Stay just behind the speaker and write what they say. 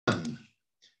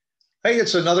Hey,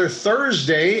 it's another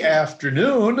Thursday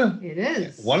afternoon, It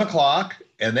is. 1 o'clock,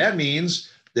 and that means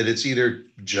that it's either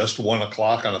just 1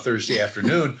 o'clock on a Thursday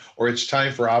afternoon or it's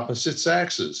time for opposite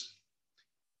sexes.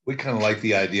 We kind of like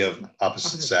the idea of opposite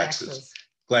Opposite sexes. sexes.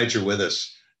 Glad you're with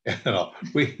us. You know,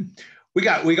 we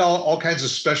got all kinds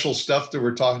of special stuff that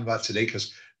we're talking about today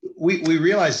because we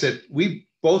realize that we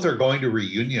both are going to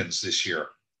reunions this year.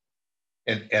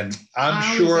 And I'm How is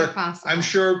that sure possible? I'm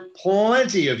sure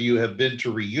plenty of you have been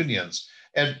to reunions,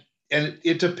 and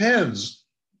it depends.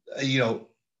 You know,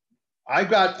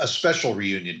 I've got a special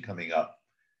reunion coming up.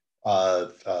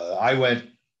 I went.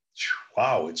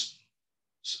 Wow, it's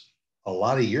a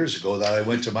lot of years ago that I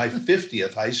went to my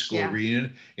 50th high school Yeah.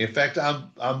 reunion. In fact,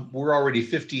 we're already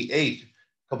 58. A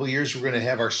couple of years, we're going to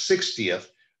have our 60th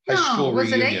high No, school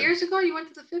was reunion. it 8 years ago you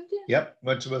went to the 50th? Yep,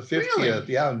 went to the 50th. Really?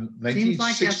 Yeah, Seems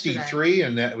like 1963,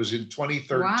 and that was in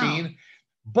 2013. Wow.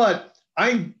 But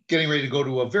I'm getting ready to go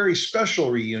to a very special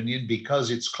reunion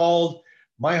because it's called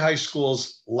my high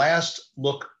school's Last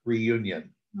Look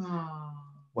Reunion. Oh.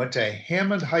 Went to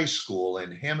Hammond High School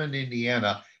in Hammond,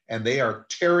 Indiana, and they are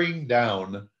tearing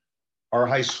down our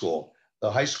high school.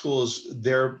 The high school is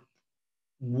there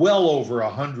well over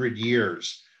 100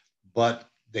 years, but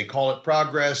they call it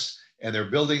progress, and they're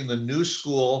building the new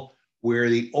school where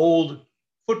the old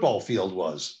football field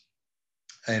was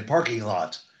and parking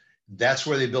lot. That's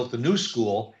where they built the new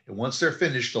school. And once they're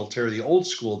finished, they'll tear the old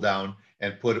school down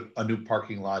and put a new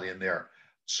parking lot in there.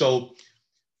 So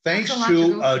thanks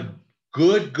to a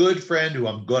good friend who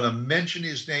I'm going to mention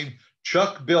his name,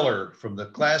 Chuck Biller from the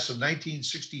class of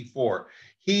 1964.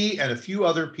 He and a few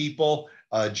other people,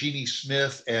 Jeannie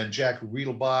Smith and Jack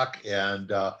Riedelbach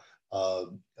and uh, uh,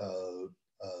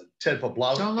 Ted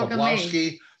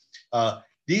Poplowski.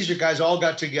 These are guys all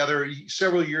got together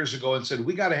several years ago and said,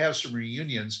 we got to have some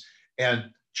reunions.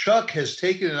 And Chuck has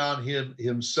taken it on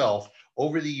himself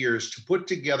over the years to put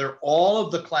together all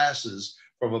of the classes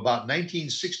from about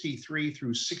 1963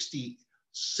 through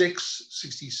 66,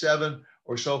 67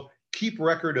 or so, keep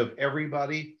record of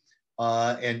everybody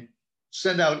and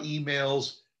send out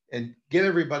emails and get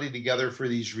everybody together for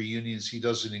these reunions. He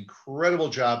does an incredible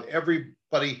job.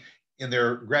 Everybody in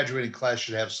their graduating class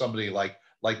should have somebody like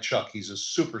Chuck. He's a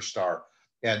superstar.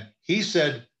 And he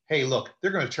said, hey, look,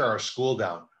 they're going to tear our school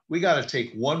down. We got to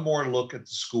take one more look at the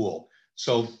school.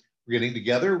 So we're getting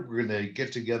together. We're going to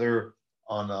get together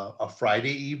on a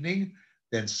Friday evening.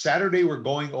 Then Saturday, we're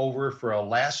going over for a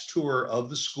last tour of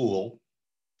the school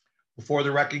before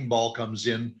the wrecking ball comes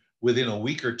in within a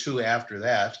week or two after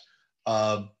that.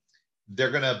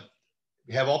 They're going to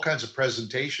have all kinds of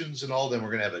presentations and all. Then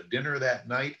we're going to have a dinner that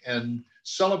night and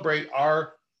celebrate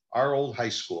our old high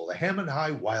school, the Hammond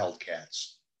High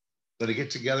Wildcats. Going to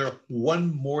get together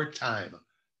one more time.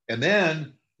 And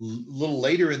then a little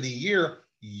later in the year,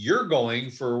 you're going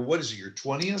for, what is it, your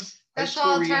 20th? That's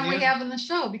all the time we have in the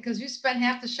show because you spent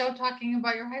half the show talking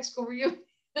about your high school reunion.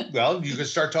 Well, you can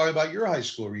start talking about your high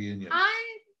school reunion.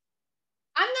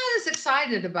 I'm not as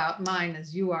excited about mine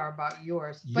as you are about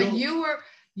yours, but you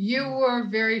were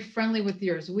very friendly with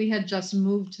yours. We had just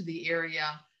moved to the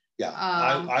area. Yeah,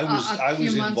 I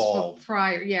was involved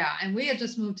prior. Yeah, and we had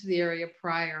just moved to the area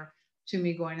prior to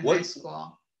me going to high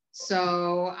school.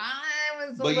 So I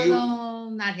was a little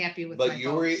not happy with. But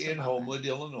you were in Homewood,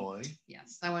 Illinois.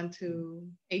 Yes, I went to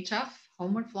HF,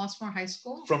 Homewood Flossmoor High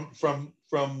School. From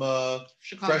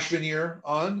freshman year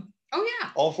on. Oh yeah,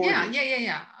 all 4 years.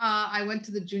 Yeah. I went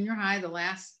to the junior high the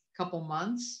last couple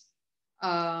months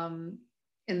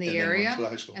in the area,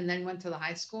 and then went to the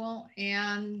high school,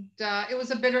 and it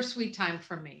was a bittersweet time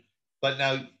for me. But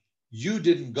now you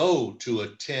didn't go to a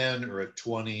 10 or a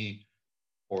 20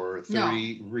 or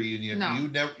 30 reunion.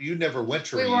 No. You never went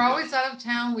to. We were always out of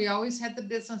town. We always had the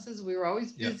businesses. We were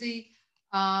always busy.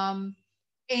 Yep.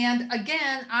 And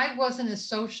again, I wasn't as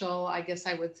social, I guess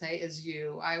I would say, as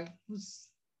you. I was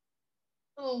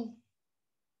a little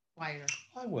quieter.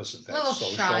 I wasn't that a little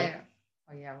social. Shyer.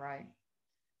 Oh yeah, right.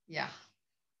 Yeah.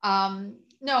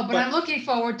 No, but I'm looking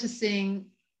forward to seeing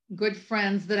good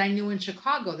friends that I knew in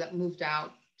Chicago that moved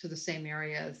out to the same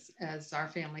area as our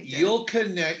family did. You'll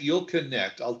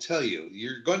connect. I'll tell you,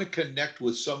 you're going to connect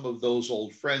with some of those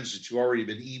old friends that you've already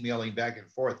been emailing back and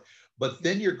forth, but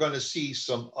then you're going to see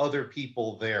some other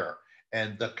people there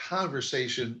and the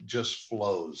conversation just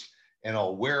flows. And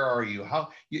where are you? How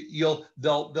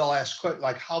they'll ask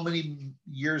like, how many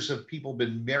years have people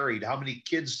been married? How many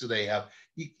kids do they have?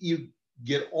 You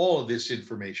get all of this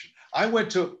information.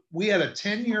 We had a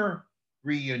 10-year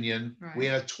reunion. Right. We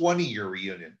had a 20-year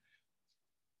reunion.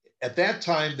 At that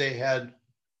time, they had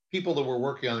people that were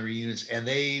working on the reunions, and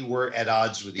they were at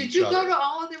odds with each other. Did you go to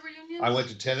all of the reunions? I went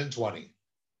to 10 and 20.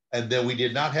 And then we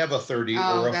did not have a 30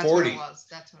 Oh, or a that's what 40 it was.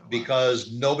 That's what it was.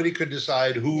 because nobody could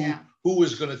decide Yeah. who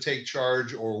was going to take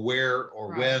charge or where or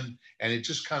Right. when, and it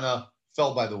just kind of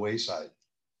fell by the wayside.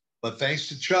 But thanks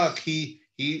to Chuck, he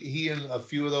and a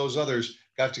few of those others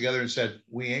got together and said,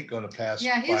 we ain't going to pass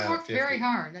Yeah, by he's on worked 50. very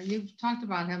hard. And you've talked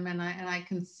about him, and I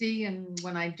can see, and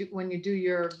when you do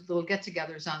your little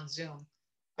get-togethers on Zoom,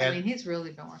 I And mean, he's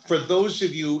really been working For hard. those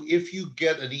of you, if you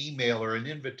get an email or an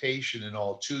invitation and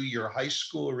all to your high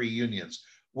school reunions,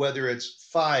 whether it's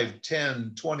 5,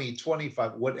 10, 20,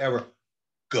 25, whatever,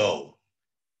 go.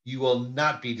 You will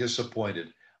not be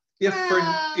disappointed. If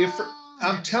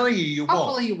I'm telling you, you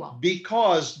hopefully won't. you won't.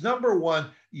 Because number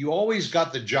one, you always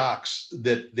got the jocks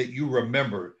that you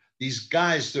remember. These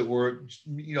guys that were,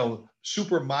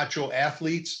 super macho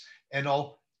athletes and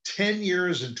all. 10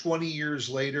 years and 20 years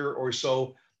later or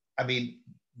so, I mean,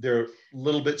 they're a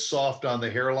little bit soft on the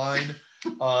hairline,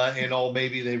 and all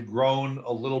maybe they've grown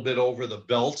a little bit over the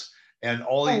belt, and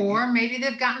all. Or maybe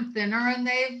they've gotten thinner and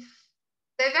they've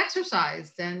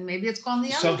exercised, and maybe it's gone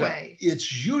the other way.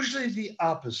 It's usually the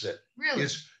opposite. Really?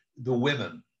 It's the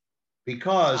women,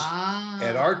 because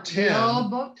at our 10,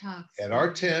 Botox. at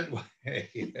our 10,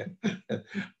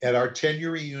 at our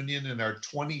 10-year reunion and our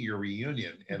 20-year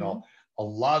reunion, and all, a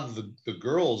lot of the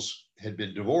girls had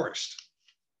been divorced.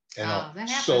 And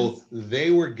so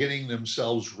they were getting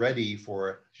themselves ready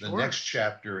for the next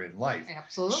chapter in life.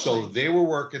 Absolutely. So they were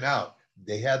working out.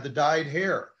 They had the dyed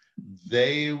hair.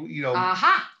 They,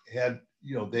 had,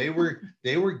 they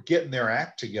were getting their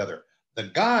act together. The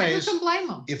guys, I don't blame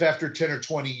them. If after 10 or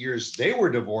 20 years they were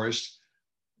divorced,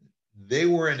 they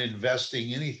weren't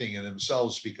investing anything in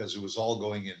themselves because it was all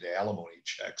going into alimony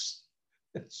checks.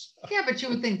 Yeah, but you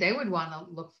would think they would want to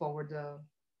look forward to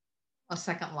a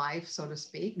second life, so to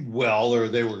speak. Well, or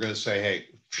they were going to say, hey,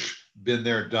 been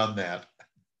there, done that.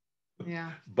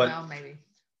 Yeah, but well, maybe.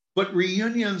 But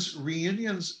reunions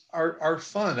are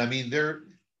fun. I mean,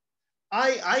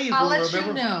 I even I'll let remember,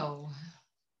 you know.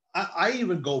 I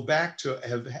even go back to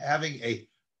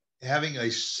having a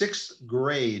sixth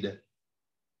grade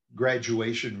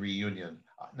graduation reunion.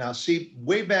 Now, see,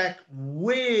 way back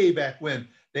when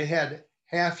they had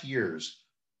half years.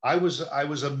 I was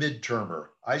a midtermer.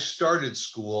 I started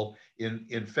school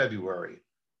in February,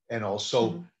 and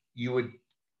also you would,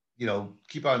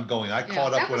 keep on going. I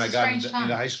caught up when I got into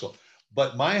high school.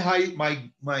 But my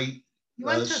you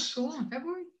went to school in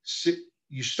February?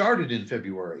 You started in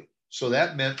February, so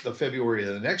that meant the February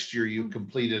of the next year you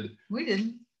completed. We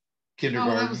didn't.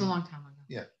 Kindergarten. Oh, that was a long time ago.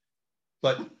 Yeah,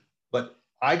 but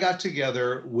I got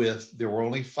together with, there were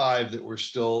only 5 that were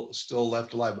still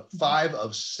left alive, but 5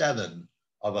 of 7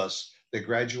 of us that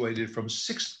graduated from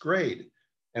 6th grade.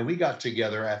 And we got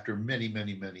together after many,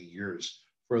 many, many years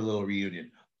for a little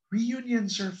reunion.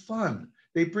 Reunions are fun.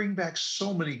 They bring back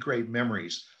so many great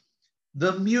memories.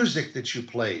 The music that you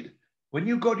played. When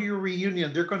you go to your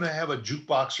reunion, they're going to have a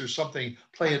jukebox or something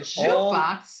playing.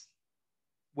 Jukebox?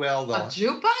 Well, a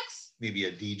jukebox? Maybe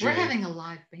a DJ. We're having a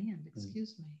live band,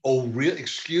 excuse me. Oh, really?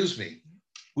 Excuse me.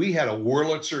 We had a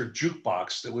Wurlitzer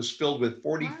jukebox that was filled with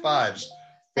 45s.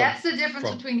 That's the difference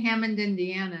between Hammond,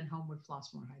 Indiana and Homewood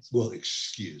Flossmoor High School. Well,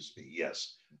 excuse me.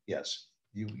 Yes.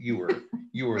 You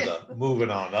were the moving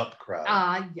on up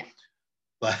crowd. Yeah.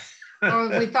 But or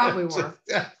we thought we were.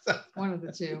 One of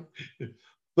the two.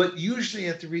 But usually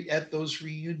at those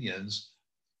reunions,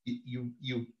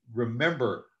 you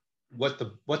remember what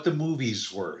the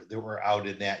movies were that were out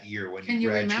in that year when you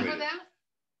graduated. Can you remember that?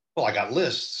 Well, I got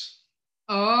lists.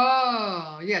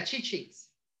 Oh, yeah, cheat sheets.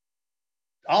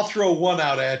 I'll throw one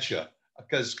out at you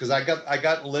because I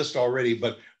got a list already,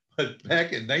 but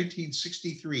back in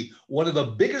 1963, one of the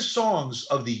biggest songs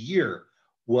of the year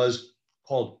was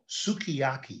called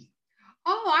Sukiyaki.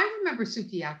 Oh, I remember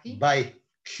Sukiyaki. By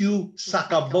Q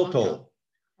Sakamoto.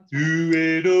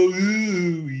 Very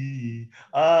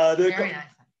nice.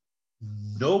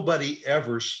 Nobody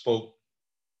ever spoke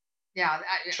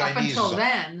Chinese up until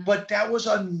then. But that was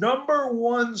a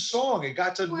 #1 song. It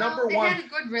got to #1. It had a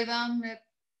good rhythm.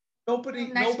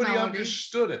 Nobody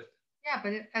understood it. Yeah,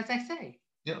 but as I say,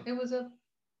 it was I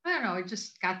don't know, it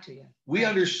just got to you. We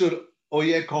understood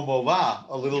Oye Como Va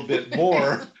a little bit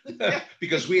more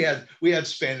because we had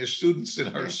Spanish students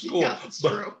in our school. Yeah, that's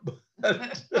true.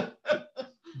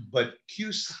 But Q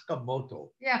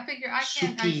Sakamoto. Yeah,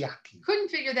 I couldn't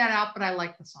figure that out, but I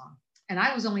liked the song. And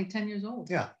I was only 10 years old.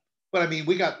 Yeah. But I mean,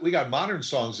 we got modern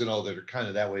songs and all that are kind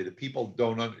of that way. The people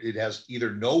it has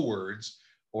either no words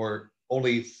or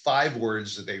only 5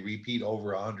 words that they repeat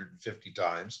over 150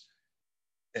 times.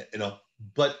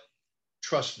 But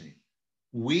trust me,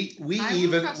 We I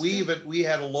will trust you. we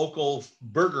had a local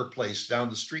burger place down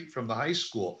the street from the high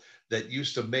school that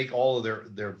used to make all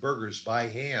of their burgers by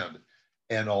hand.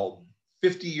 And all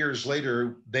 50 years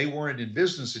later, they weren't in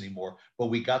business anymore, but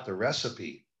we got the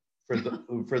recipe for the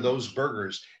for those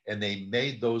burgers, and they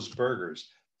made those burgers.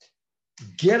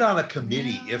 Get on a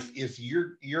committee. Yeah. If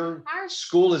your Our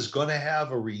school is going to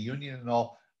have a reunion and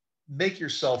all, make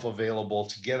yourself available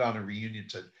to get on a reunion,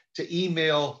 to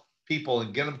email people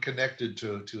and get them connected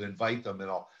to invite them and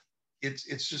all. It's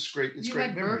just great. It's You great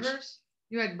had memories. burgers?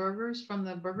 You had burgers from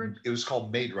the burger? It was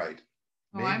called Made Right.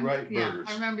 Oh, Made Right yeah, Burgers.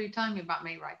 I remember you telling me about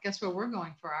Made Right. Guess where we're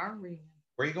going for our reunion?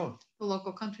 Where are you going? The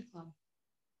local country club.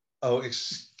 Oh,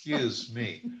 excuse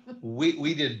me.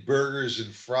 We did burgers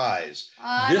and fries.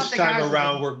 I don't This think time ours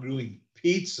around, is- we're doing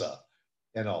pizza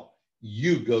and all.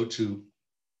 You go to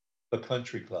the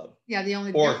country club, Yeah, the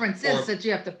only Or- difference or- is that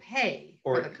you have to pay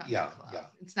or- for the country yeah, club. yeah.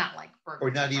 It's not like burgers.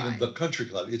 or not and even fries. the country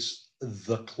club. It's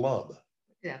the club,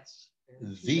 That's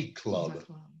the club. The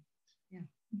club.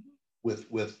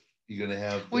 With you're gonna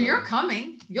have. Well, you're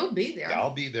coming. You'll be there. Yeah,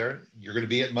 I'll be there. You're gonna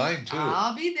be at mine too,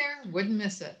 I'll be there. Wouldn't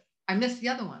miss it. I missed the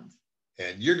other ones.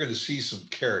 and you're gonna see some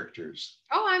characters.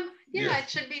 Oh, yeah, Yeah. it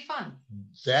should be fun.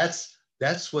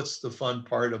 That's what's the fun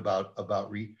part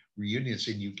about reunions,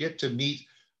 and you get to meet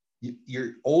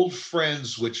your old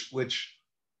friends, which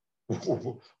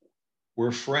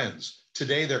were friends.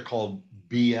 Today they're called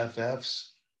BFFs,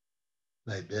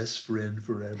 my best friend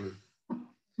forever.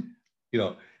 You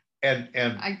know, and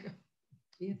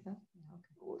Yeah,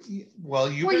 okay.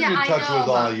 well, you've Well, been yeah, in I touch know, with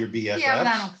all but- your BFFs, Yeah, but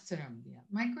I don't consider them. Yeah,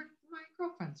 my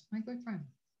girlfriends, my good friends,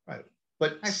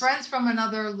 but my friends from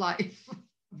another life, from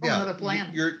another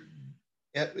planet.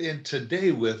 And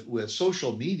today with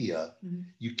social media, Mhm.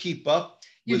 you keep up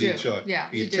You with do, each other.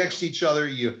 yeah, You you do. text each other.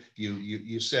 You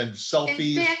send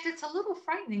selfies. In fact, it's a little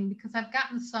frightening because I've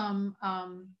gotten some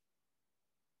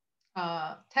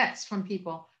texts from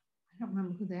people. I don't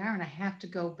remember who they are, and I have to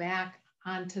go back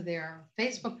onto their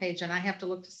Facebook page and I have to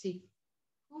look to see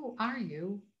who are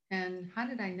you and how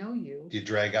did I know you? You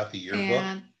drag out the yearbook.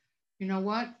 And you know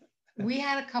what? We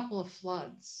had a couple of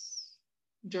floods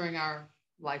during our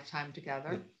lifetime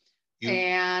together, You-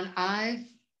 and I've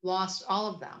lost all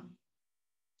of them.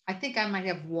 I think I might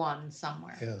have one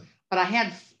somewhere, yeah. but I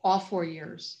had all 4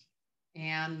 years,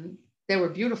 and they were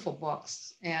beautiful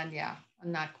books. And yeah,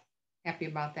 I'm not happy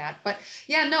about that. But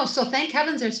yeah, no. So thank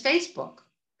heavens there's Facebook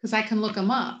because I can look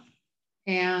them up,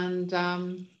 and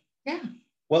yeah.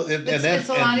 Well, and It's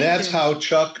a lot that's easier. how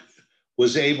Chuck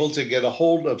was able to get a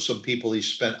hold of some people. He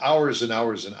spent hours and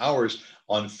hours and hours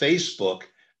on Facebook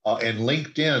and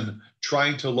LinkedIn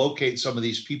trying to locate some of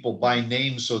these people by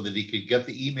name so that he could get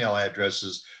the email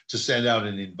addresses to send out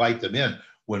and invite them in.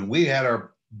 When we had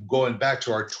our going back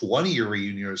to our 20-year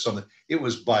reunion or something, it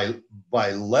was by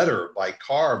letter, by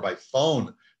car, by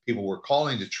phone. People were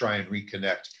calling to try and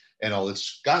reconnect. And all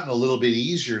it's gotten a little bit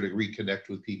easier to reconnect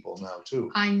with people now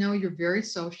too. I know you're very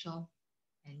social,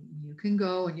 and you can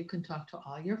go and you can talk to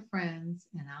all your friends,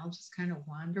 and I'll just kind of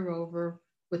wander over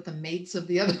with the mates of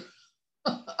the other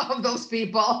of those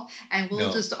people, and we'll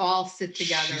No. just all sit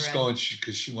together. She's and- going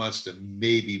because she wants to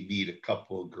maybe meet a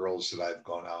couple of girls that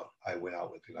I went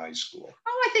out with in high school.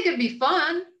 Oh, I think it'd be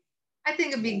fun. I think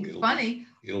it'd Oh, be it'll funny,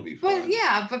 It'll be but fun.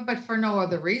 yeah, but for no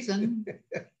other reason.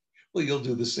 Well, you'll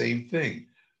do the same thing.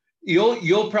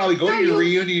 You'll probably go No, to your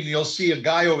you'll- reunion and you'll see a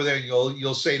guy over there and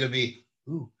you'll say to me,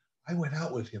 "Ooh, I went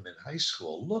out with him in high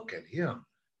school. Look at him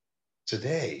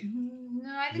today."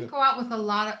 No, I didn't go out with a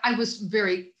lot of. I was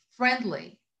very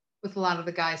friendly with a lot of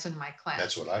the guys in my class.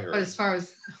 That's what I But heard. as far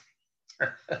as,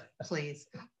 please,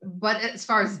 but as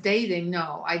far as dating,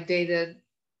 no, I dated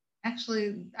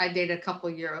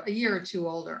a year or two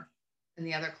older than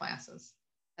the other classes,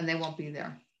 and they won't be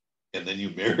there. And then you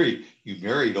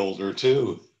married older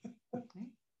too.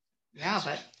 Yeah,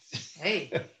 but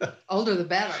hey, older the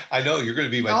better. I know you're going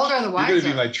to be The older the you're going to be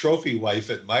wiser. my trophy wife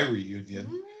at my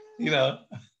reunion. You know.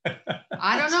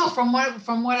 I don't know. From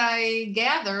what I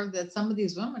gather, that some of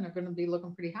these women are going to be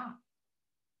looking pretty hot.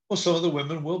 Well, some of the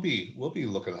women will be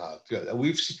looking hot.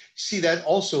 We've see that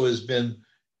also has been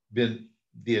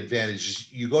the advantage.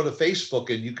 You go to Facebook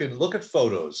and you can look at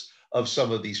photos of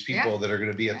some of these people Yeah. that are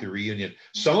going to be at the reunion.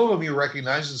 Some of them you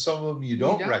recognize and some of them you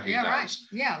don't recognize. Yeah, right.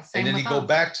 Yeah. Same And then with you go us.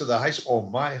 back to the high school. Oh,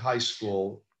 my high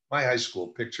school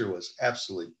picture was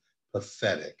absolutely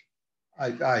pathetic.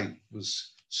 I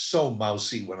was so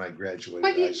mousy when I graduated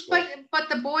high school. But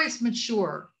the boys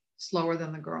mature slower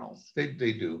than the girls. They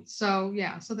do. So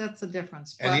yeah, so that's the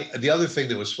difference. And But the other thing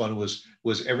that was fun was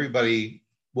everybody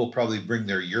will probably bring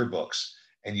their yearbooks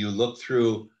and you look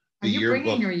through are the you yearbook.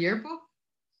 bringing your yearbook?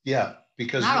 Yeah,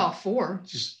 because Not all four.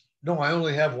 just, no, I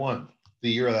only have one the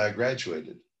year that I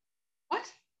graduated. What?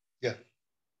 Yeah.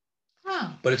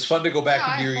 Huh. But it's fun to go back Yeah,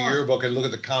 I into your have four. yearbook and look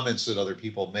at the comments that other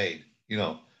people made, you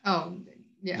know, Oh,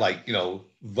 yeah. like, you know,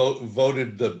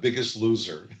 voted the biggest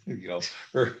loser, you know,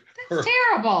 or That's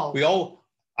terrible.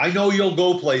 I know you'll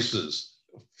go places.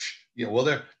 Yeah, well,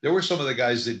 there were some of the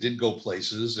guys that did go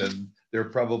places, and they're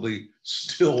probably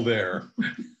still there.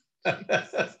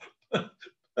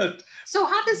 But, So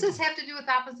how does this have to do with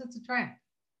opposites attract?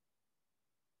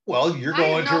 well, you're I have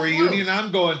going to no a clue. reunion.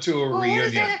 I'm going to a Well, what is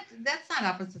reunion. that? That's not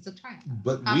opposites attract.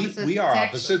 But Opposites we are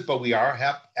attract. opposite, but we are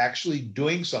actually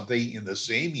doing something in the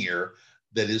same year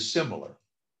that is similar.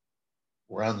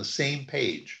 We're on the same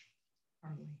page.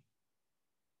 Are we?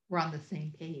 We're on the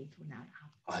same page. We're not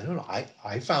opposite. I don't know.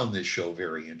 I found this show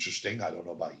very interesting. I don't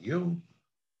know about you.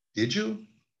 Did you?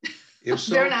 If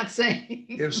so, They're not saying.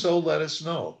 If so, let us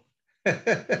know.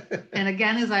 And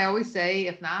again, as I always say,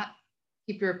 if not,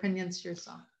 keep your opinions to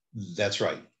yourself. That's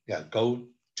right. Yeah, go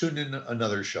tune in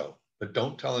another show, but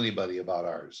don't tell anybody about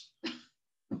ours.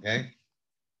 Okay.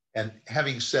 And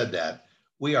having said that,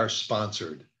 we are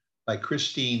sponsored by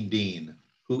Christine Dean,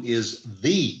 who is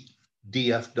the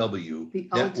DFW The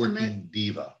networking ultimate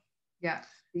diva. Yeah,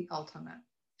 the ultimate.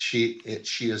 She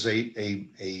is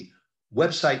a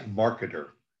website marketer,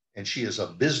 and she is a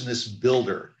business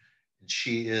builder. And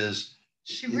she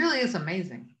really is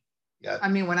amazing. Yeah. I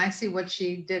mean, when I see what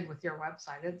she did with your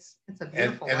website, it's a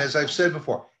beautiful and website. as I've said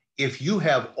before, if you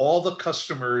have all the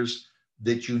customers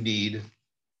that you need,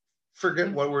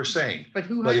 forget what we're saying. But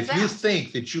if you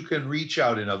think that you can reach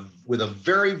out with a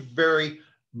very, very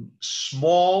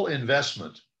small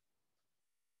investment,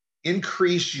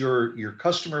 increase your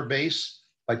customer base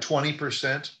by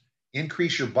 20%,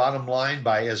 increase your bottom line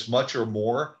by as much or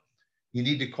more, you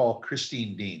need to call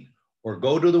Christine Dean or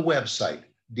go to the website,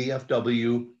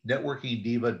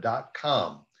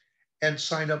 dfwnetworkingdiva.com, and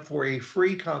sign up for a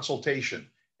free consultation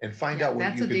and find out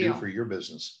what you can do for your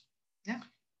business. Yeah.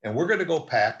 And we're going to go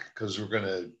pack because we're going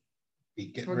to be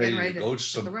getting ready to go to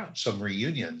some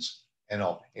reunions and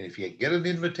all. And if you get an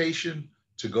invitation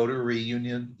to go to a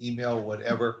reunion, email,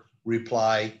 whatever,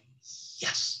 reply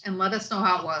yes. And let us know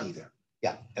how it was.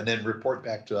 Yeah. And then report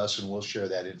back to us and we'll share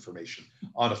that information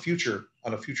on a future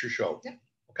show. Yeah.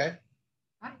 Okay.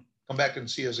 Bye. Come back and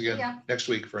see us again next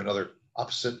week for another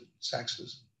Opposite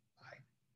Sexes.